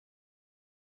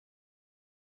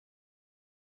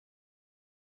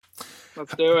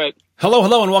Let's do it. Hello,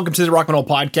 and welcome to the Rock and Roll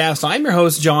Podcast. I'm your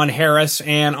host, John Harris,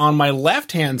 and on my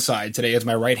left-hand side today is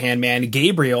my right-hand man,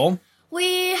 Gabriel.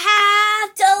 We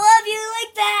have to love you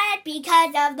like that because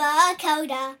of the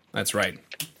coda. That's right.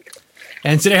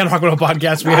 And today on Rock and Roll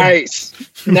Podcast, we have...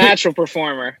 Natural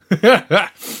performer.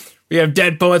 We have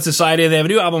Dead Poets Society. They have a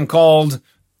new album called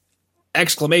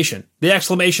Exclamation. The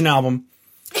Exclamation album.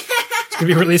 It's going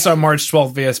to be released on March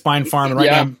 12th via Spine Farm. And right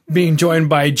now I'm being joined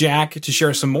by Jack to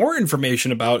share some more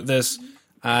information about this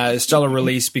stellar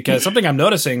release, because something I'm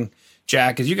noticing,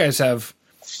 Jack, is you guys have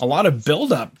a lot of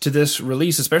build-up to this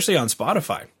release, especially on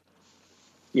Spotify.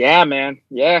 Yeah, man.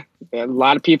 Yeah. A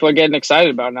lot of people are getting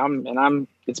excited about it,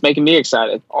 it's making me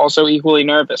excited. Also equally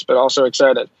nervous, but also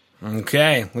excited.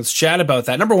 Okay, let's chat about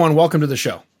that. Number one, welcome to the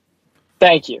show.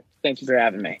 Thank you. Thank you for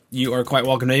having me. You are quite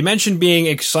welcome. Now, you mentioned being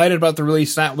excited about the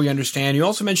release. That we understand. You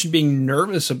also mentioned being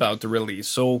nervous about the release.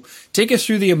 So take us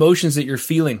through the emotions that you're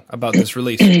feeling about this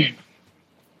release.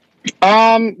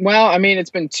 Well, I mean, it's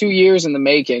been 2 years in the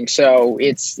making, so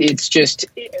it's just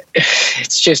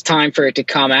time for it to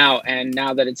come out. And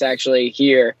now that it's actually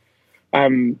here,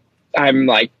 I'm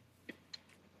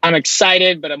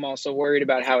excited, but I'm also worried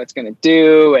about how it's going to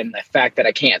do, and the fact that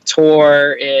I can't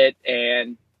tour it,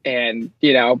 and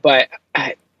but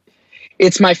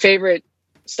it's my favorite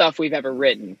stuff we've ever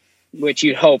written, which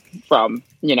you'd hope from,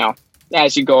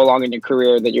 as you go along in your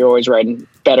career that you're always writing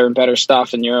better and better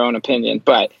stuff in your own opinion.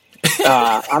 But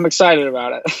I'm excited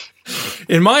about it.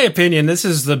 In my opinion, this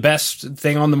is the best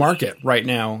thing on the market right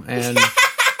now. And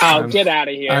get out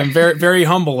of here. I'm very, very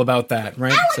humble about that,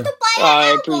 right?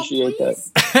 I appreciate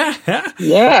that.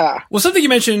 Yeah. Well, something you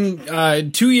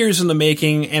mentioned, 2 years in the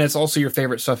making, and it's also your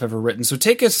favorite stuff ever written. So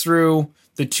take us through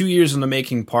the 2 years in the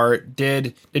making part.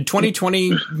 Did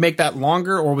 2020 make that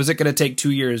longer, or was it going to take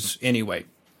 2 years anyway?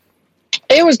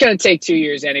 It was going to take 2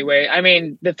 years anyway. I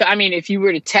mean, if you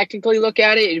were to technically look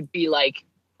at it, it'd be like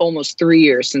almost 3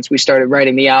 years since we started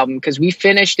writing the album, because we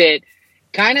finished it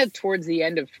kind of towards the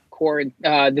end of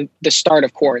the start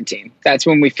of quarantine. That's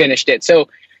when we finished it. So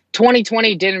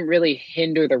 2020 didn't really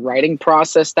hinder the writing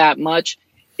process that much.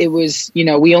 It was,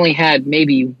 we only had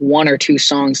maybe 1 or 2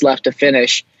 songs left to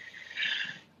finish.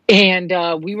 And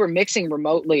we were mixing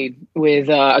remotely with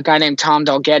a guy named Tom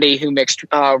Dalgetty, who mixed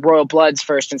Royal Blood's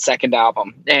first and second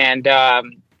album. And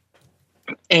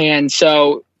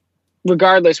so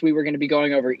regardless, we were going to be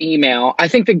going over email. I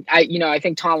think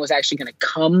Tom was actually going to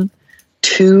come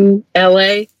to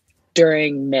LA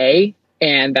during May,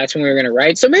 and that's when we were going to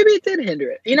write. So maybe it did hinder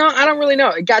it. I don't really know.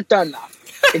 It got done though.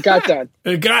 It got done.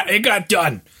 It got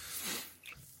done.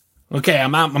 Okay,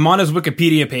 I'm on his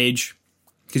Wikipedia page,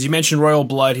 because you mentioned Royal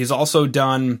Blood. He's also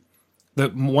done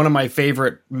one of my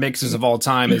favorite mixes of all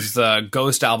time is the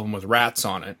Ghost album with Rats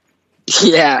on it.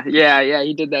 Yeah,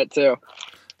 he did that too.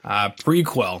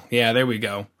 Prequel. Yeah, there we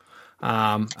go.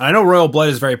 I know Royal Blood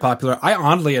is very popular. I,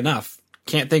 oddly enough,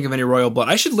 can't think of any Royal Blood.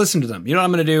 I should listen to them. You know what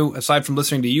I'm going to do, aside from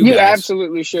listening to you guys? You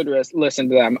absolutely should listen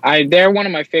to them. They're one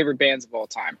of my favorite bands of all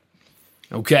time.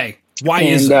 Okay. Why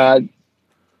is that?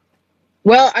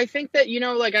 Well, I think that,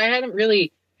 I hadn't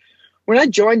really... When I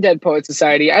joined Dead Poets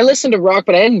Society, I listened to rock,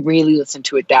 but I didn't really listen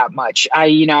to it that much. I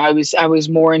was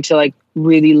more into like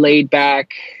really laid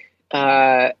back,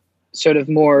 sort of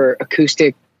more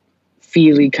acoustic,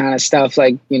 feely kind of stuff,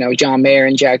 like John Mayer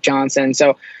and Jack Johnson.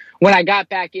 So when I got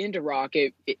back into rock,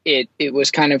 it was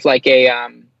kind of like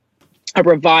a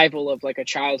revival of like a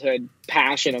childhood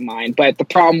passion of mine. But the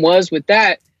problem was with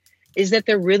that is that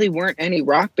there really weren't any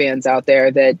rock bands out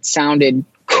there that sounded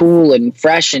cool and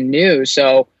fresh and new.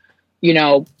 So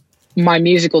my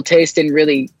musical taste didn't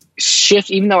really shift.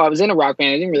 Even though I was in a rock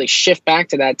band, I didn't really shift back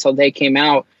to that till they came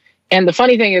out. And the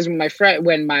funny thing is, when our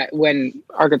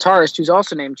guitarist, who's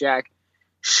also named Jack,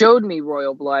 showed me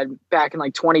Royal Blood back in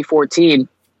like 2014,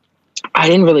 I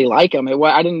didn't really like him.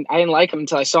 I didn't like him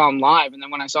until I saw him live. And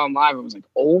then when I saw him live, I was like,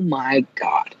 oh my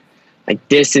God, like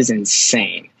this is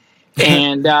insane.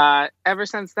 And ever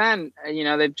since then,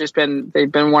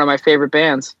 they've been one of my favorite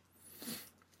bands.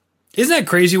 Isn't that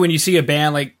crazy when you see a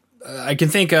band like, I can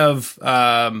think of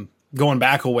going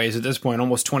back a ways at this point,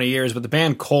 almost 20 years, but the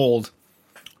band Cold,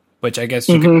 which I guess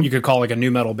you could call like a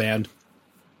new metal band.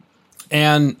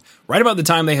 And right about the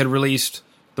time they had released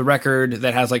the record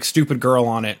that has like Stupid Girl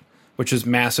on it, which is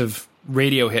massive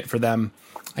radio hit for them.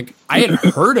 Like, I had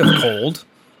heard of Cold,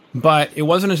 but it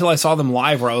wasn't until I saw them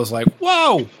live where I was like,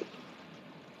 whoa.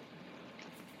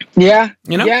 Yeah.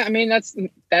 Yeah. I mean, that's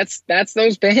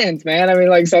those bands, man. I mean,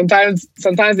 like sometimes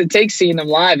it takes seeing them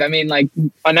live. I mean, like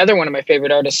another one of my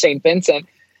favorite artists, St. Vincent.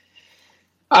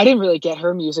 I didn't really get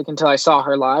her music until I saw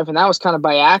her live, and that was kind of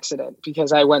by accident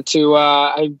because I went to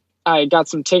I got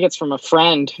some tickets from a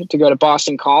friend to go to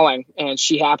Boston Calling, and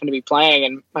she happened to be playing,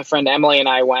 and my friend Emily and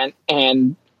I went,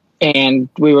 and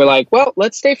we were like, well,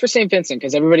 let's stay for St. Vincent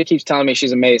because everybody keeps telling me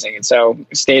she's amazing. And so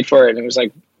I stayed for it. And it was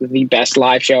like the best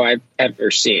live show I've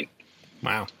ever seen.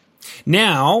 Wow.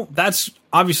 Now, that's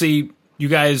obviously you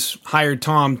guys hired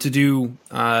Tom to do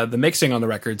the mixing on the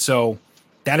record. So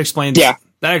that explains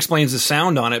the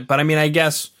sound on it. But I mean, I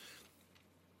guess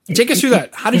take us through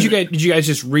that. How did you guys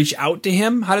just reach out to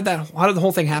him? How did the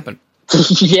whole thing happen?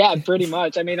 Yeah, pretty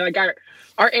much. I mean, like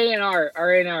our A&R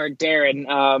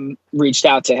Darren reached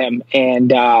out to him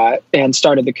and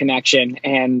started the connection,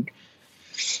 and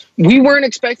we weren't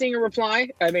expecting a reply.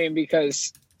 I mean,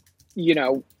 because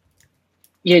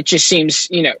it just seems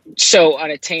so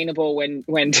unattainable when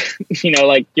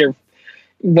like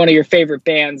one of your favorite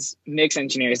band's mix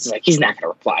engineers is like, he's not going to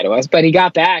reply to us, but he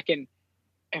got back and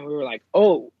we were like,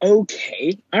 oh,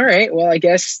 okay, all right, well, I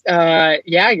guess I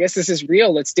guess this is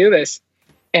real. Let's do this.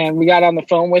 And we got on the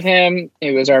phone with him.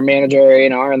 It was our manager,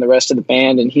 A&R, and the rest of the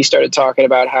band. And he started talking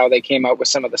about how they came up with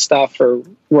some of the stuff for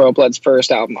Royal Blood's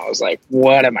first album. I was like,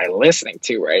 what am I listening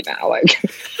to right now? Like,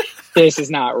 this is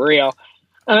not real.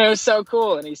 And it was so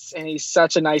cool. And he's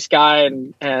such a nice guy.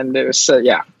 And it was,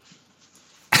 yeah.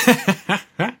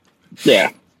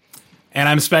 Yeah. And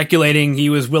I'm speculating he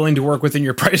was willing to work within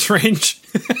your price range.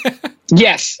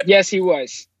 Yes, he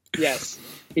was. Yes.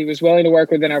 He was willing to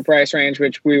work within our price range,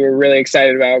 which we were really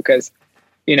excited about because,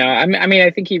 I mean, I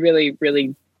think he really,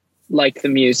 really liked the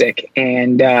music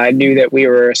and knew that we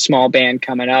were a small band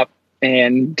coming up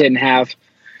and didn't have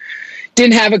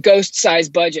a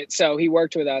ghost-sized budget. So he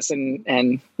worked with us,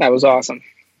 and that was awesome.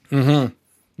 Mm-hmm.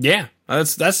 Yeah,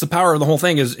 that's the power of the whole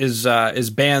thing is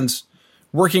bands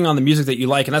working on the music that you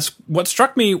like, and that's what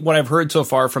struck me. What I've heard so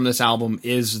far from this album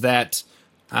is that.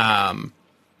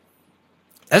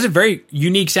 That's a very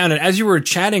unique sound. And as you were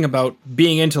chatting about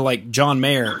being into like John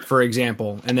Mayer, for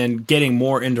example, and then getting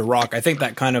more into rock, I think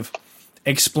that kind of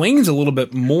explains a little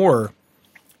bit more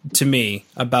to me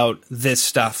about this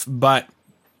stuff. But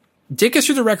take us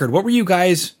through the record. What were you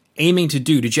guys aiming to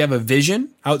do? Did you have a vision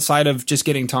outside of just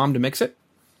getting Tom to mix it?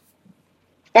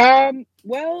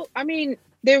 Well, I mean,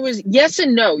 there was yes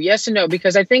and no,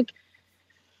 because I think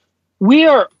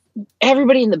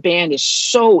everybody in the band is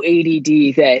so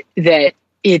ADD that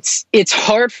it's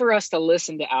hard for us to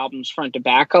listen to albums front to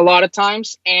back a lot of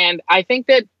times. And I think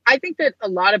that a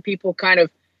lot of people kind of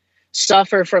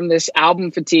suffer from this album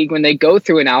fatigue when they go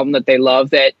through an album that they love,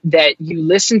 that you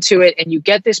listen to it and you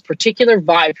get this particular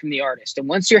vibe from the artist. And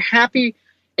once you're happy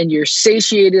and you're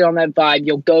satiated on that vibe,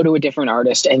 you'll go to a different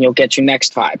artist and you'll get your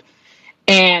next vibe.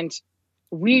 And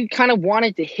we kind of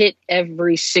wanted to hit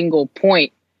every single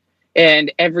point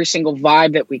and every single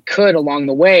vibe that we could along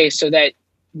the way so that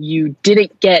you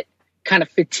didn't get kind of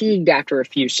fatigued after a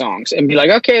few songs and be like,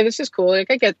 okay, this is cool.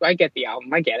 Like I get the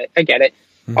album. I get it.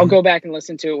 Mm-hmm. I'll go back and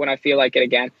listen to it when I feel like it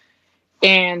again.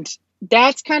 And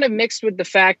that's kind of mixed with the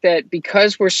fact that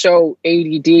because we're so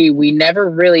ADD, we never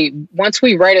really, once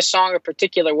we write a song a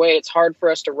particular way, it's hard for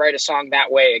us to write a song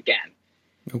that way again.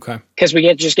 Okay. Because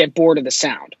we just get bored of the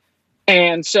sound.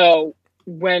 And so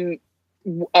when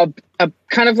a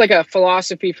kind of like a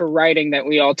philosophy for writing that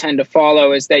we all tend to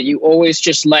follow is that you always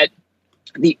just let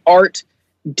the art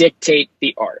dictate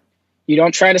the art. You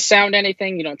don't try to sound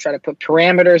anything. You don't try to put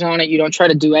parameters on it. You don't try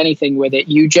to do anything with it.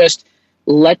 You just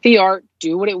let the art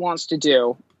do what it wants to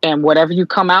do. And whatever you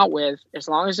come out with, as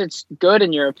long as it's good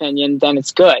in your opinion, then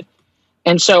it's good.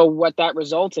 And so what that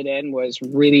resulted in was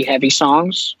really heavy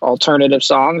songs, alternative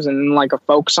songs, and like a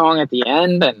folk song at the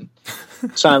end, and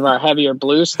some of our heavier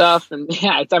blues stuff. And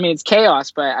yeah, it's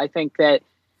chaos, but I think that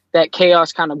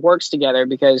chaos kind of works together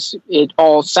because it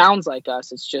all sounds like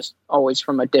us. It's just always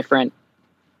from a different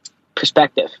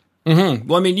perspective. Mm-hmm.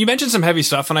 Well, I mean, you mentioned some heavy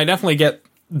stuff, and I definitely get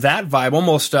that vibe,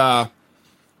 almost a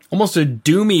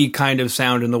doomy kind of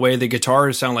sound in the way the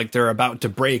guitars sound like they're about to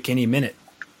break any minute.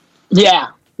 Yeah.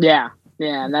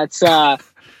 And that's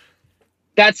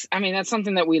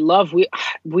something that we love.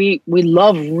 We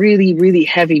love really, really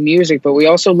heavy music, but we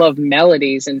also love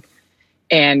melodies,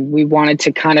 and we wanted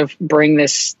to kind of bring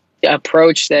this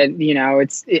approach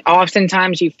that,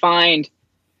 oftentimes you find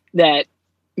that,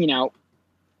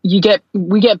 we get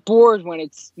bored when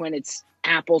it's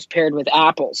apples paired with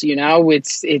apples,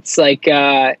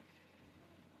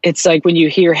 it's like when you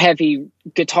hear heavy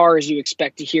guitars, you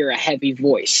expect to hear a heavy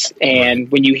voice.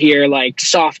 And when you hear like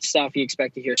soft stuff, you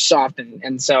expect to hear soft.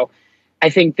 And so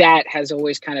I think that has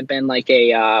always kind of been like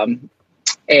a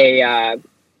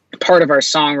part of our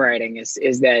songwriting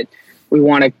is that we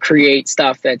want to create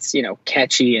stuff that's,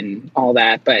 catchy and all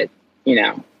that. But,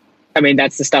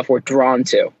 that's the stuff we're drawn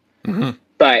to. Mm-hmm.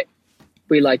 But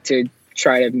we like to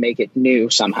try to make it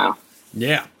new somehow.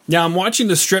 Yeah. Now I'm watching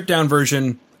the stripped down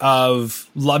version of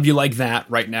Love You Like That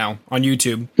right now on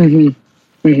YouTube. And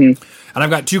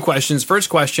I've got two questions. First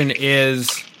question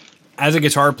is, as a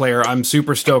guitar player, I'm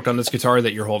super stoked on this guitar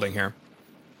that you're holding here.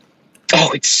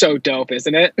 Oh, it's so dope,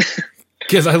 isn't it?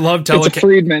 Because I love It's a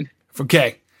Friedman.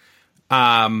 Okay.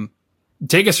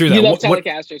 Take us through that. You love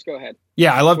Telecasters. Go ahead.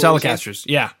 Yeah, I love Telecasters.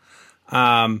 Yeah.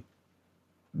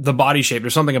 The body shape,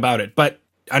 there's something about it. But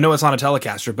I know it's not a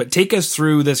Telecaster, but take us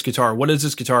through this guitar. What is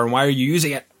this guitar and why are you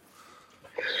using it?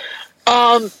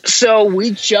 So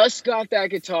we just got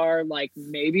that guitar like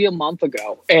maybe a month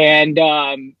ago, and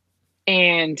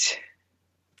it's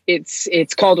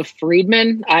called a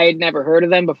Friedman. I had never heard of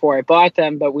them before I bought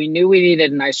them, but we knew we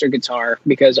needed a nicer guitar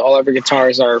because all of our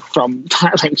guitars are from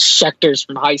like Schecters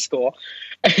from high school,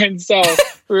 and so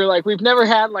we were like, we've never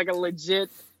had like a legit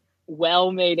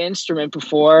well-made instrument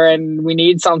before, and we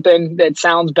need something that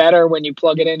sounds better when you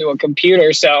plug it into a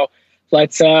computer. So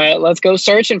let's go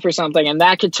searching for something. And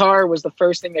that guitar was the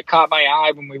first thing that caught my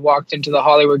eye when we walked into the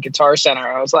Hollywood Guitar Center.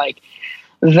 I was like,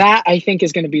 that I think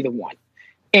is going to be the one.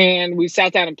 And we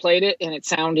sat down and played it, and it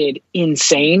sounded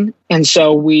insane. And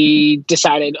so we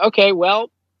decided, okay, well,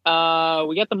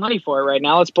 we got the money for it right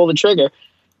now. Let's pull the trigger.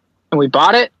 And we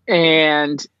bought it,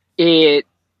 and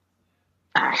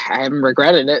I haven't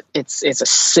regretted it. It's a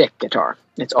sick guitar.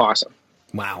 It's awesome.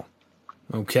 Wow.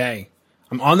 Okay.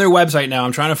 I'm on their website now.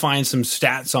 I'm trying to find some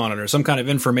stats on it or some kind of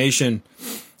information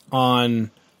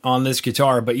on this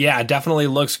guitar. But yeah, it definitely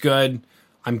looks good.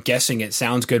 I'm guessing it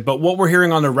sounds good. But what we're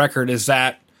hearing on the record is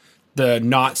that the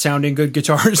not sounding good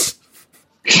guitars.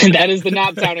 That is the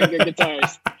not sounding good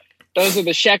guitars. Those are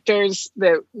the Schecters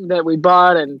that we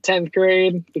bought in 10th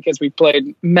grade because we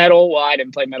played metal. Well, I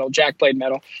didn't play metal. Jack played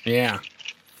metal. Yeah.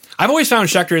 I've always found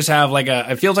Schecters have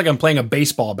it feels like I'm playing a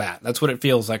baseball bat. That's what it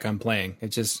feels like I'm playing. It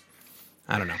just,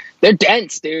 I don't know. They're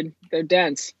dense, dude. They're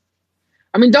dense.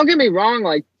 I mean, don't get me wrong.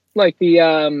 Like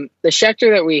the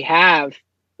Schecter that we have,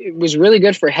 it was really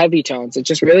good for heavy tones. It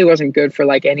just really wasn't good for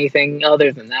like anything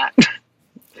other than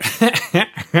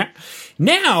that.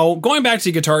 Now, going back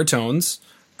to guitar tones,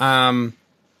 how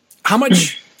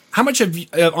much of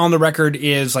on the record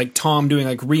is like Tom doing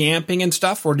like reamping and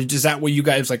stuff, or is that what you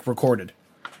guys like recorded?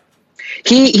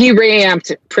 He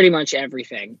reamped pretty much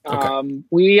everything. Okay.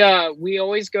 We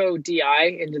always go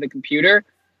DI into the computer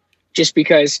just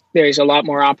because there's a lot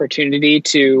more opportunity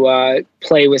to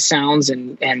play with sounds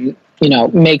and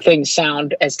make things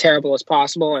sound as terrible as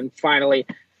possible. And finally,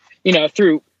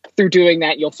 through doing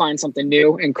that, you'll find something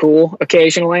new and cool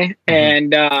occasionally.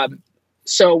 Mm-hmm. And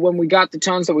so when we got the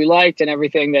tones that we liked and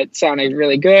everything that sounded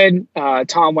really good,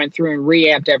 Tom went through and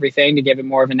reamped everything to give it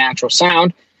more of a natural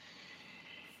sound.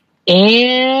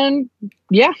 And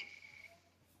yeah.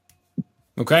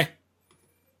 Okay.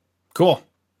 Cool.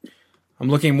 I'm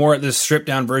looking more at this stripped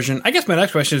down version. I guess my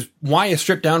next question is, why a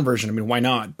stripped down version? I mean, why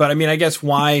not? But I mean, I guess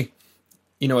why,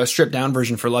 a stripped down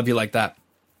version for Love You Like That?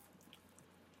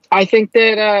 I think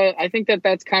that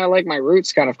that's kind of like my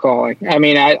roots kind of calling. I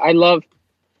mean, I love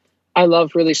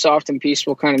really soft and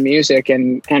peaceful kind of music,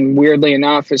 and weirdly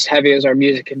enough, as heavy as our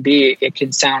music can be, it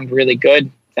can sound really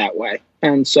good that way.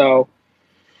 And so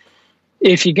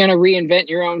if you're going to reinvent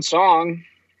your own song,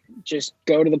 just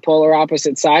go to the polar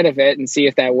opposite side of it and see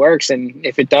if that works. And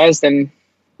if it does, then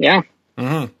yeah.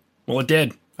 Mm-hmm. Well, it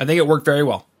did. I think it worked very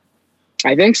well.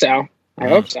 I think so. I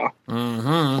hope so.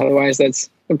 Mm-hmm. Otherwise, that's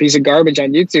a piece of garbage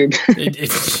on YouTube.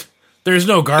 There's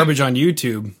no garbage on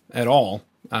YouTube at all,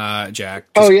 Jack.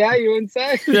 Yeah, you wouldn't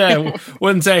say? Yeah,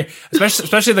 wouldn't say.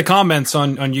 Especially the comments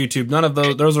on YouTube. None of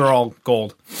those are all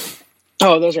gold.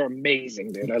 Oh, those are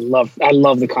amazing, dude. I love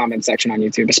the comment section on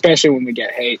YouTube, especially when we get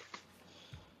hate.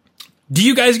 Do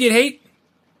you guys get hate?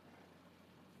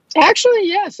 Actually,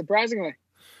 yeah, surprisingly.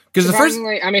 Because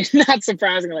I mean, not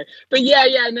surprisingly, but we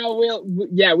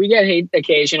get hate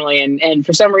occasionally, and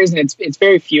for some reason, it's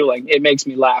very fueling. It makes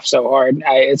me laugh so hard.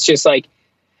 It's just like,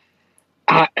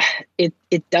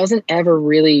 it doesn't ever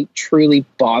really truly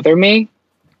bother me.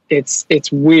 It's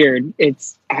weird.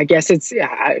 I guess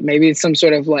maybe it's some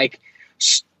sort of like,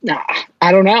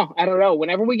 I don't know.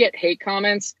 Whenever we get hate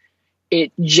comments,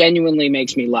 it genuinely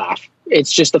makes me laugh.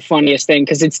 It's just the funniest thing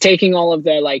because it's taking all of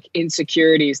the like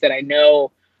insecurities that I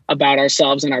know about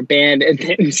ourselves and our band, and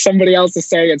then somebody else is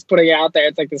saying it's putting it out there.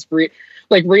 It's like this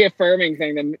reaffirming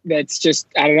thing that's just,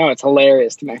 I don't know. It's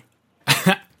hilarious to me.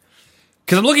 Because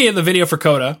I'm looking at the video for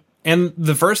Coda, and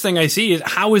the first thing I see is,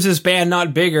 how is this band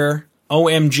not bigger?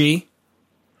 OMG.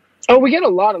 Oh, we get a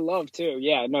lot of love too.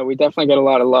 Yeah, no, we definitely get a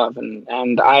lot of love,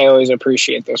 and I always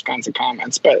appreciate those kinds of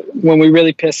comments. But when we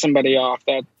really piss somebody off,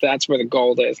 that's where the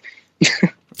gold is.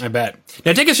 I bet.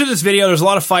 Now take us through this video. There's a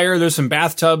lot of fire. There's some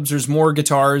bathtubs. There's more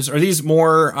guitars. Are these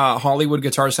more Hollywood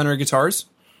Guitar Center guitars?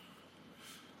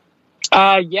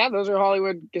 Yeah, those are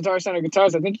Hollywood Guitar Center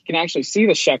guitars. I think you can actually see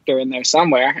the Schecter in there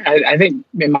somewhere. I think,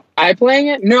 am I playing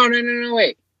it? No,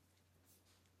 wait.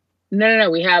 No.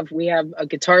 We have a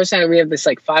Guitar Center. We have this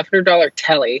like $500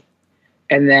 telly,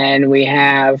 and then we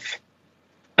have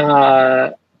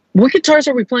what guitars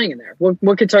are we playing in there?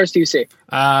 What guitars do you see?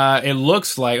 It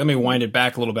looks like, let me wind it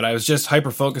back a little bit. I was just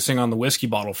hyper focusing on the whiskey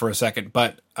bottle for a second,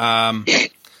 but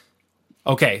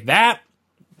okay, that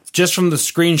just from the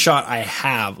screenshot I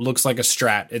have looks like a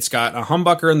Strat. It's got a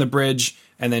humbucker in the bridge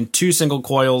and then 2 single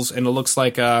coils, and it looks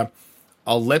like a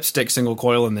lipstick single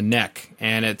coil in the neck,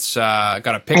 and it's got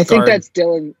a pick guard. I think that's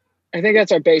Dylan. I think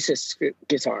that's our bassist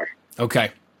guitar.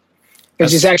 Okay.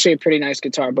 Which is actually a pretty nice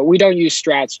guitar, but we don't use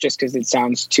Strats just because it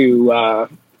sounds too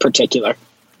particular.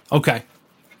 Okay.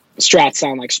 Strats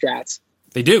sound like Strats.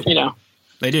 They do. You know.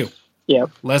 They do. Yeah.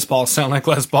 Les Pauls sound like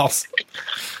Les Pauls.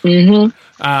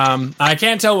 Mm-hmm. I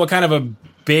can't tell what kind of a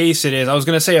bass it is. I was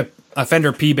going to say a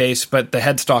Fender P bass, but the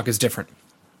headstock is different.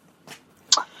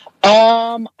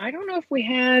 I don't know if we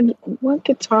had, what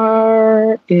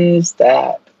guitar is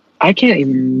that? I can't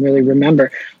even really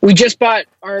remember. We just bought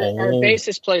our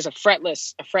bassist plays a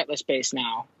fretless bass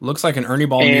now. Looks like an Ernie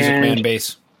Ball Music Man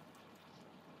bass.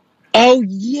 Oh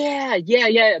yeah.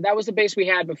 That was the bass we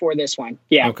had before this one.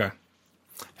 Yeah. Okay.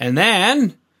 And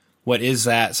then what is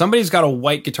that? Somebody's got a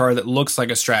white guitar that looks like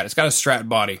a Strat. It's got a Strat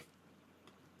body.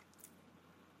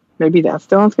 Maybe that's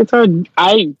Dylan's guitar.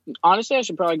 I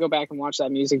should probably go back and watch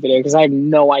that music video because I have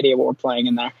no idea what we're playing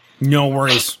in there. No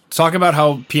worries. Talk about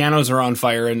how pianos are on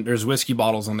fire and there's whiskey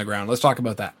bottles on the ground. Let's talk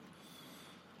about that.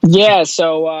 Yeah,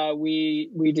 so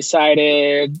we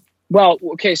decided. Well,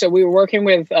 okay, so we were working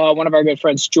with one of our good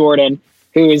friends, Jordan,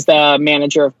 who is the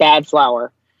manager of Bad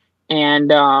Flower,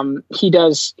 and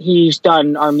he's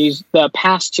done our the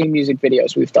past 2 music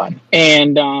videos we've done,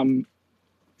 and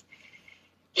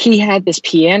he had this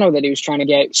piano that he was trying to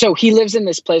get. So he lives in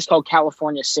this place called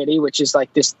California City, which is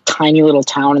like this tiny little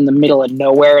town in the middle of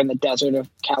nowhere in the desert of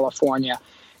California.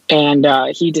 And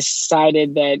he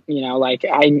decided that, like,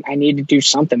 I need to do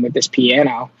something with this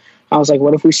piano. I was like,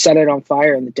 what if we set it on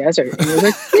fire in the desert? And he was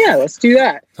like, yeah, let's do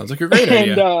that. Sounds like a great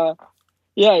idea. And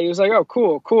yeah, he was like, oh,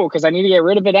 cool, because I need to get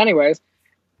rid of it anyways.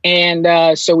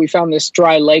 And so we found this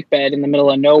dry lake bed in the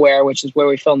middle of nowhere, which is where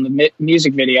we filmed the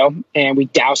music video. And we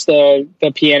doused the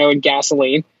piano in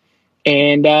gasoline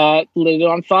and lit it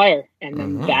on fire. And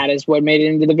then that is what made it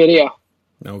into the video.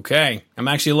 Okay. I'm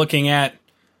actually looking at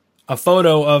a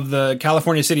photo of the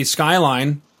California City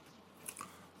skyline,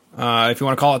 if you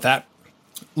want to call it that.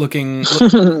 Looking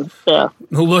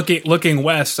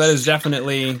west. That is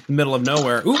definitely middle of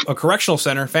nowhere. Ooh, a correctional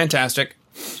center. Fantastic.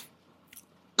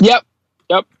 Yep.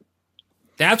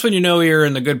 That's when you know you're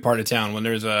in the good part of town, when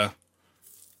there's a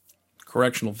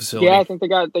correctional facility. Yeah, I think they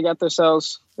got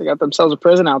themselves a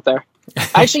prison out there.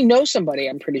 I actually know somebody,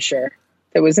 I'm pretty sure,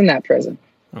 that was in that prison.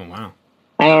 Oh wow.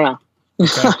 I don't know.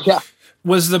 Okay. Yeah.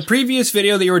 Was the previous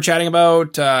video that you were chatting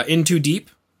about In Too Deep?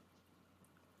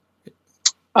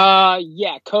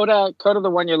 Yeah, Coda, the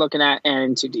one you're looking at, and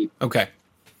In Too Deep. Okay.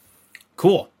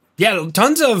 Cool. Yeah,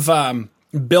 tons of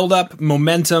build up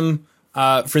momentum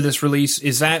for this release.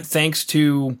 Is that thanks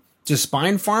to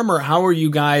Spine Farm, or how are you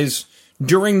guys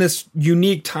during this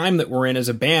unique time that we're in as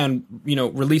a band,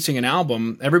 releasing an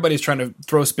album? Everybody's trying to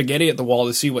throw spaghetti at the wall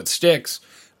to see what sticks.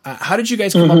 How did you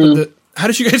guys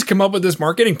come up with this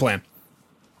marketing plan?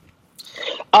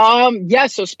 Yeah,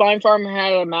 so Spine Farm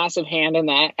had a massive hand in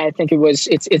that. I think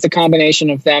it's a combination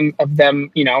of them,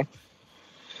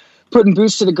 putting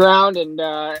boots to the ground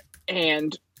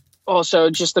and also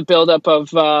just the buildup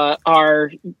of the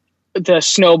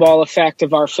snowball effect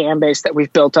of our fan base that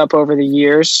we've built up over the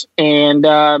years. And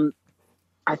I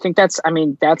think it's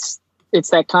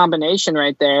that combination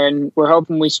right there, and we're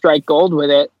hoping we strike gold with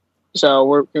it.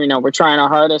 So we're trying our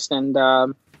hardest,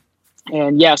 and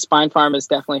yeah, Spine Farm has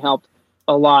definitely helped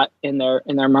a lot in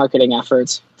their marketing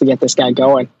efforts to get this guy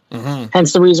going. Mm-hmm.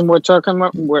 Hence the reason we're talking.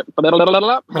 Hence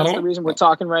the reason we're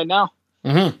talking right now.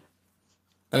 Mm-hmm.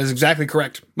 That is exactly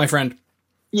correct, my friend.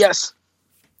 Yes.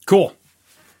 Cool.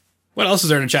 What else is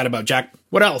there to chat about, Jack?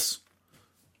 What else?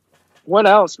 What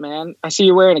else, man? I see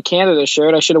you're wearing a Canada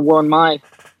shirt. I should have worn mine.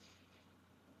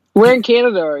 Where in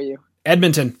Canada are you?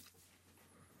 Edmonton.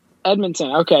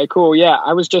 Okay, cool. Yeah,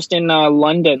 I was just in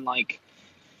London like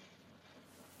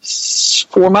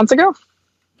 4 months ago.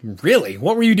 Really?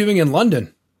 What were you doing in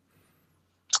London?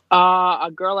 A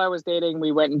girl I was dating,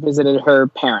 we went and visited her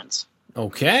parents.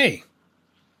 Okay.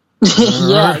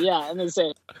 Yeah, and they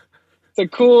say,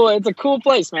 It's a cool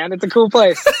place, man. It's a cool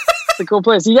place. It's a cool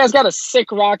place. You guys got a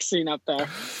sick rock scene up there.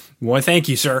 Well, thank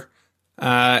you, sir.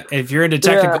 If you're into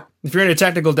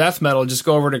technical death metal, just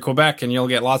go over to Quebec and you'll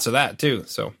get lots of that too.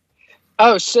 So.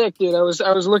 Oh, sick, dude! I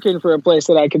was looking for a place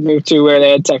that I could move to where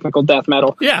they had technical death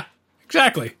metal. Yeah,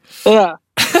 exactly. Yeah.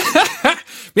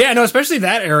 Yeah, no, especially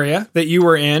that area that you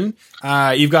were in.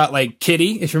 You've got like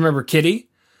Kitty, if you remember Kitty.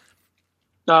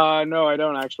 No, I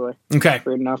don't actually. Okay.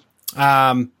 Weird enough.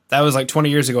 That was like 20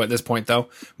 years ago at this point, though.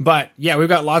 But yeah, we've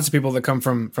got lots of people that come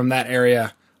from that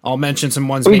area. I'll mention some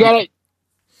ones. We got it.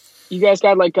 You guys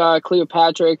got like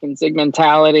Cleopatra and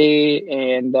Zigmentality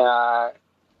and a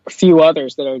few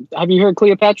others that are. Have you heard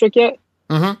Cleopatra yet?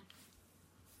 Mm-hmm.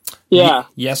 Yeah.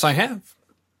 Yes, I have.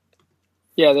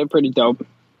 Yeah, they're pretty dope.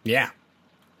 Yeah.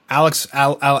 Alex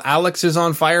is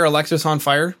on fire. Alexis on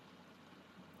fire.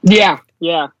 Yeah.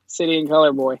 City and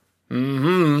Color Boy.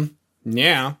 Mm-hmm.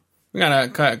 Yeah. We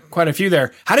got quite a few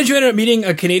there. How did you end up meeting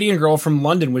a Canadian girl from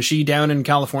London? Was she down in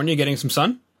California getting some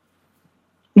sun?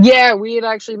 Yeah, we had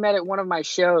actually met at one of my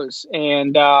shows,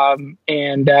 and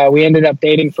we ended up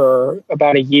dating for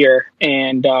about a year,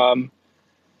 and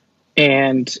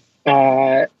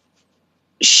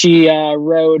she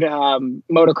rode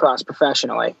motocross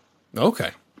professionally.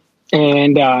 Okay.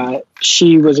 And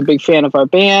she was a big fan of our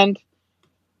band,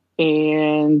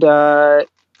 and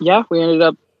yeah, we ended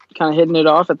up kind of hitting it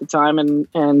off at the time, and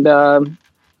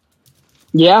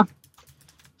yeah,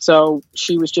 so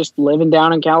she was just living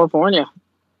down in California.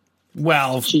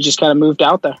 Well, she just kind of moved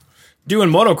out there. Doing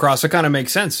motocross, that kind of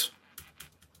makes sense.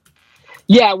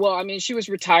 Yeah, well, I mean, she was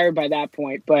retired by that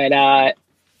point, but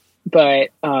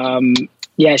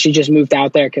yeah, she just moved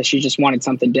out there because she just wanted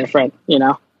something different, you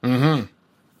know? Mm-hmm.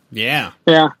 Yeah.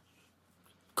 Yeah.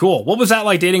 Cool. What was that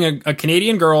like dating a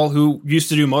Canadian girl who used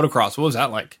to do motocross? What was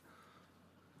that like?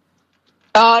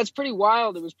 It's pretty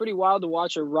wild. It was pretty wild to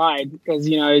watch her ride because,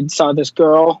 you know, I saw this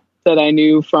girl that I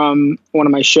knew from one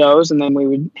of my shows, and then we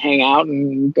would hang out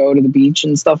and go to the beach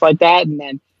and stuff like that. And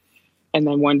then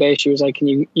one day she was like, "Can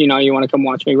you want to come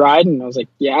watch me ride?" And I was like,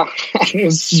 "Yeah." It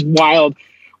was just wild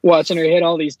watching her hit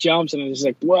all these jumps, and I was just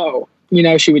like, "Whoa!" You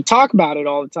know, she would talk about it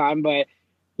all the time, but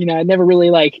you know, I never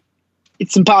really like.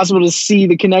 It's impossible to see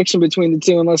the connection between the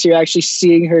two unless you're actually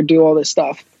seeing her do all this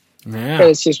stuff. Yeah,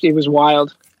 but it was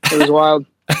wild. It was wild.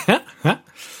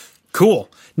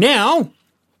 Cool. Now,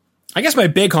 I guess my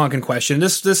big honking question,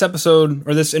 this episode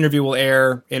or this interview will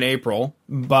air in April,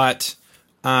 but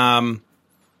I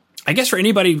guess for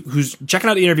anybody who's checking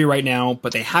out the interview right now,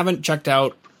 but they haven't checked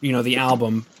out, you know, the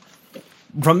album,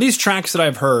 from these tracks that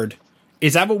I've heard,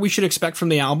 is that what we should expect from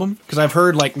the album? Because I've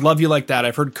heard like Love You Like That,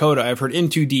 I've heard Coda, I've heard In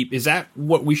Too Deep. Is that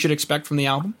what we should expect from the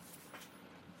album?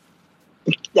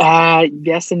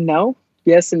 Yes and no.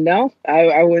 Yes and no.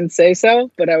 I wouldn't say so,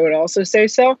 but I would also say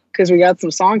so because we got some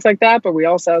songs like that, but we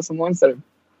also have some ones that are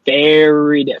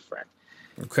very different.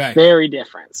 Okay. Very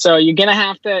different. So you're going to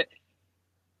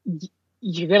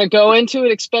go into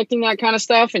it expecting that kind of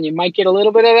stuff, and you might get a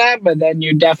little bit of that, but then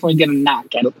you're definitely going to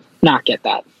not get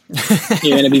that.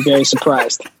 You're going to be very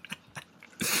surprised.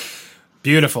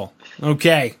 Beautiful.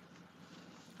 Okay.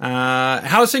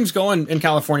 How's things going in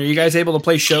California? Are you guys able to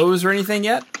play shows or anything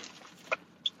yet?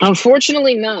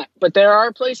 Unfortunately not, but there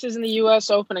are places in the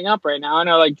U.S. opening up right now. I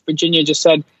know, like, Virginia just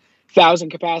said 1,000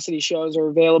 capacity shows are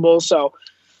available, so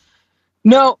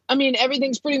no, I mean,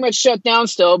 everything's pretty much shut down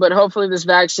still, but hopefully this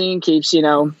vaccine keeps,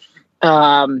 being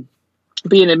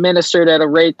administered at a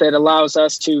rate that allows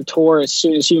us to tour as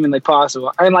soon as humanly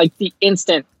possible. And, like, the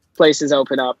instant places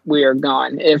open up, we are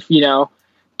gone. If,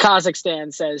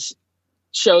 Kazakhstan says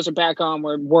shows are back on,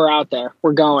 we're out there.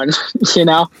 We're going,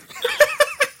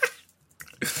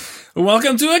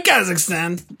 Welcome to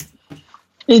Kazakhstan.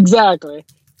 Exactly.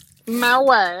 My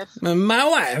wife. I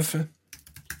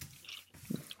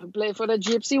play for the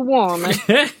gypsy woman.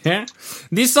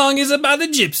 This song is about the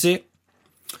gypsy.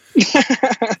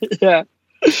 Yeah.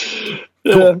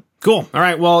 Cool. All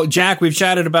right. Well, Jack, we've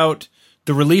chatted about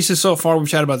the releases so far. We've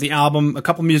chatted about the album, a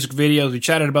couple music videos. We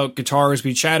chatted about guitars.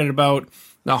 We chatted about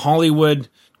the Hollywood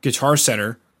Guitar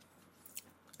Center.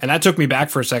 And that took me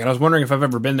back for a second. I was wondering if I've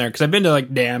ever been there because I've been to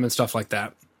like Dam and stuff like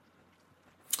that.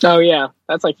 Oh yeah,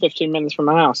 that's like 15 minutes from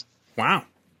my house. Wow,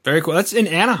 very cool. That's in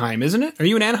Anaheim, isn't it? Are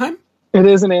you in Anaheim? It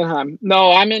is in Anaheim.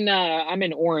 No, I'm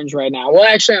in Orange right now. Well,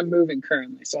 actually, I'm moving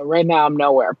currently, so right now I'm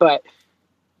nowhere. But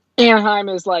Anaheim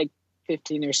is like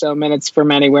 15 or so minutes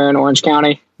from anywhere in Orange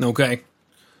County. Okay,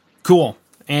 cool.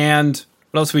 And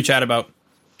what else did we chat about?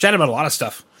 Chatted about a lot of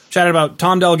stuff. Chatted about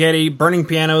Tom Dalgetty, Burning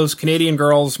Pianos, Canadian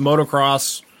Girls,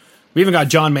 motocross. We even got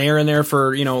John Mayer in there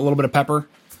for, a little bit of pepper.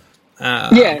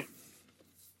 Yeah.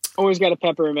 Always got to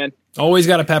pepper him in. Always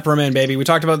got to pepper them in, baby. We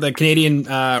talked about the Canadian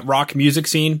rock music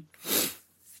scene,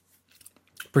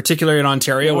 particularly in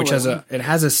Ontario, which has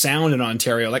a sound in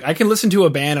Ontario. Like I can listen to a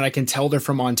band and I can tell they're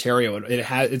from Ontario.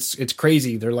 It's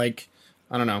crazy. They're like,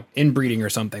 I don't know, inbreeding or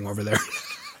something over there.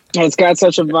 It's got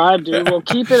such a vibe, dude. Well,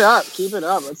 keep it up. Keep it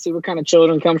up. Let's see what kind of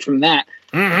children come from that.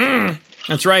 Mm-hmm.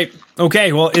 That's right.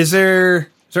 Okay. Well, is there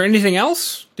anything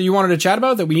else that you wanted to chat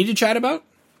about that we need to chat about?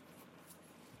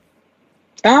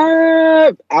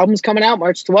 Album's coming out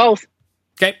March 12th.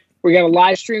 Okay. We got a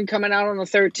live stream coming out on the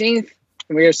 13th,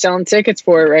 and we are selling tickets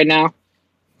for it right now.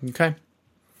 Okay.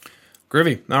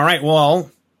 Groovy. All right.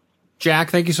 Well,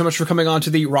 Jack, thank you so much for coming on to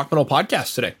the Rock Metal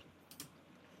Podcast today.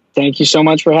 Thank you so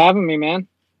much for having me, man.